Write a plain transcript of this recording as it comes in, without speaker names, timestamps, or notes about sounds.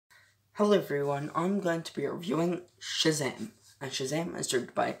Hello everyone, I'm going to be reviewing Shazam. Shazam is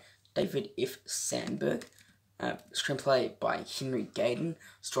directed by David F. Sandberg, screenplay by Henry Gayden,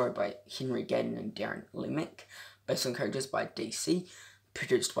 story by Henry Gayden and Darren Lemick, based on characters by DC,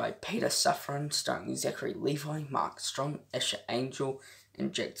 produced by Peter Safran, starring Zachary Levi, Mark Strong, Asher Angel,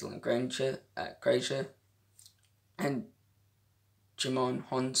 and Jack Dylan Grazer, and Jimon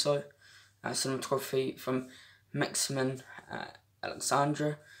Honso. Cinematography from Maximin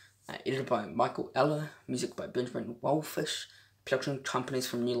Alexandra. Edited by Michael Eller, music by Benjamin Wallfish, production companies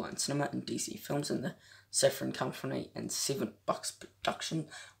from New Line Cinema and DC Films and the Safran Company and $7 Production.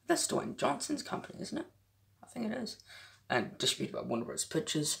 That's Dwayne Johnson's company, isn't it? I think it is. And distributed by Warner Bros.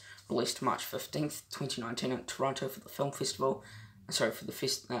 Pictures. Released March 15th, 2019 in Toronto for the film festival. For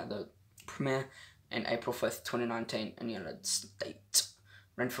the premiere, and April 5th, 2019 in the United States.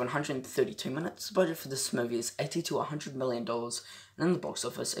 Ran for 132 minutes. The budget for this movie is $80 to $100 million, and in the box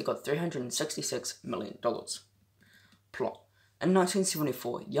office it got $366 million. Plot. In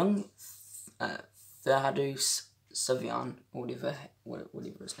 1974, young Thaddeus Savian, or whatever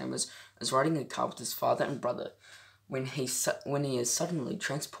his name is riding a car with his father and brother when he is suddenly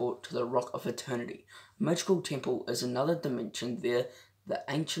transported to the Rock of Eternity. A magical temple is another dimension there. The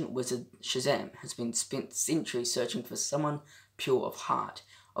ancient wizard Shazam has been spent centuries searching for someone pure of heart,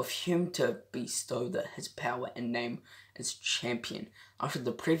 of whom to bestow his power and name as champion. After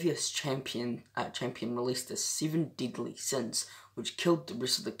the previous champion released the 7 deadly sins, which killed the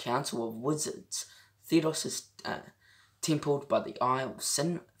rest of the council of wizards, Theros is templed by the Eye of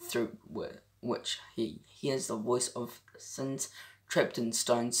Sin, through which he hears the voice of the sins trapped in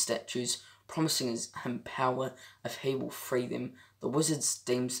stone statues, promising him power if he will free them. The wizards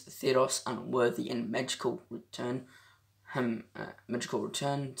deems Theros unworthy and magically returns him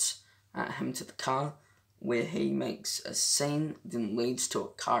to the car, where he makes a scene, then leads to a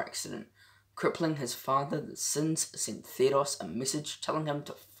car accident. Crippling his father, the sins send Theros a message telling him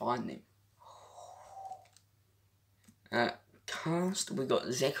to find them. Cast, we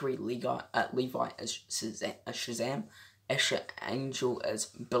got Zachary Levi as Shazam, Asher Angel as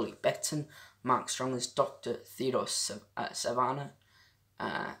Billy Batson, Mark Strong as Dr. Theros Savannah,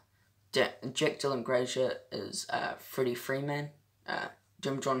 Jack Dylan Grazer is Freddie Freeman,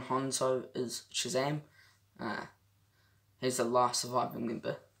 Jimon Honso is Shazam. He's the last surviving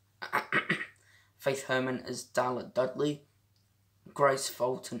member. Faith Herman is Darla Dudley, Grace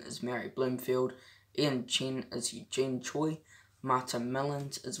Fulton is Mary Bloomfield, Ian Chen is Eugene Choi, Marta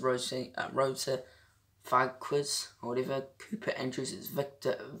Mellons is Rosa Farquhar, or whatever. Cooper Andrews is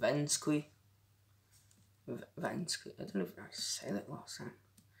Victor Vansky. I don't know if I say that last time.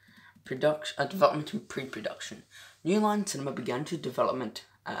 Development and pre-production. New Line Cinema began development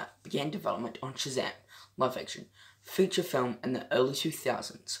on Shazam, live action, feature film in the early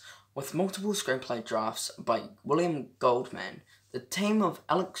 2000s, with multiple screenplay drafts by William Goldman. The team of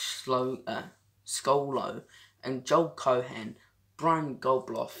Alex Scolo and Joel Cohan, Brian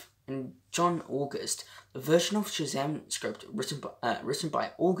Goldbloff, and John August. The version of Shazam script written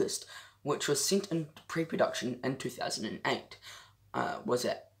by August, which was sent into pre-production in 2008, was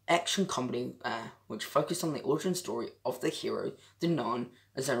an action comedy which focused on the origin story of the hero, then known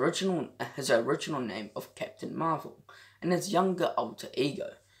as his original name of Captain Marvel, and his younger alter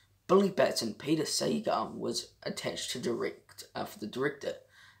ego. Billy Batson Peter Sagar was attached to direct for the director,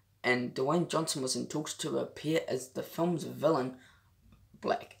 and Dwayne Johnson was in talks to appear as the film's villain,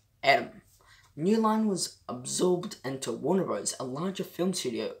 Black Adam. New Line was absorbed into Warner Bros., a larger film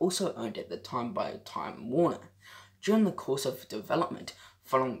studio also owned at the time by Time Warner. During the course of development,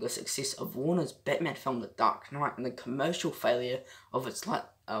 following the success of Warner's Batman film The Dark Knight and the commercial failure of his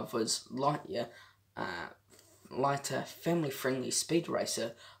lighter, family-friendly Speed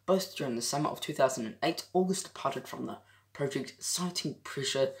Racer, both during the summer of 2008, August departed from the project, citing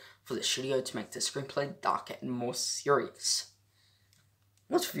pressure for the studio to make the screenplay darker and more serious.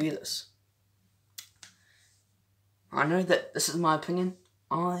 Let's review this. I know that this is my opinion.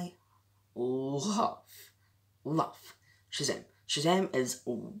 I love Shazam. Shazam is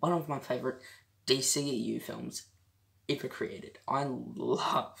one of my favourite DCEU films ever created. I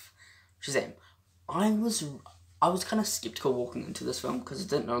love Shazam. I was kind of skeptical walking into this film because I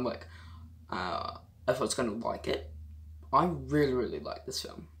didn't know if I was going to like it. I really like this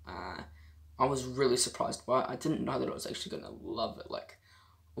film. I was really surprised by it. I didn't know that I was actually going to love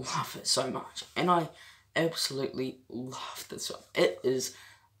it so much, and I absolutely love this film. It is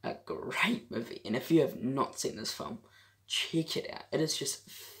a great movie, and if you have not seen this film, check it out. It is just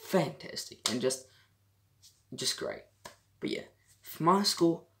fantastic and just great. But yeah, for my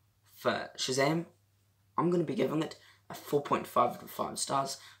score for Shazam, I'm going to be giving it a 4.5 out of 5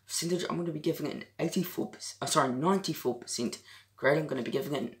 stars. Percentage, I'm going to be giving it an 94%. Grade, I'm going to be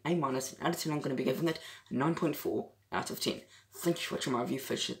giving it an A-. And out of 10, I'm going to be giving it a 9.4 out of 10. Thank you for watching my review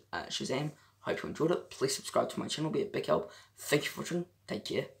for Shazam. Hope you enjoyed it. Please subscribe to my channel, be a big help. Thank you for watching. Take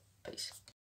care. Peace.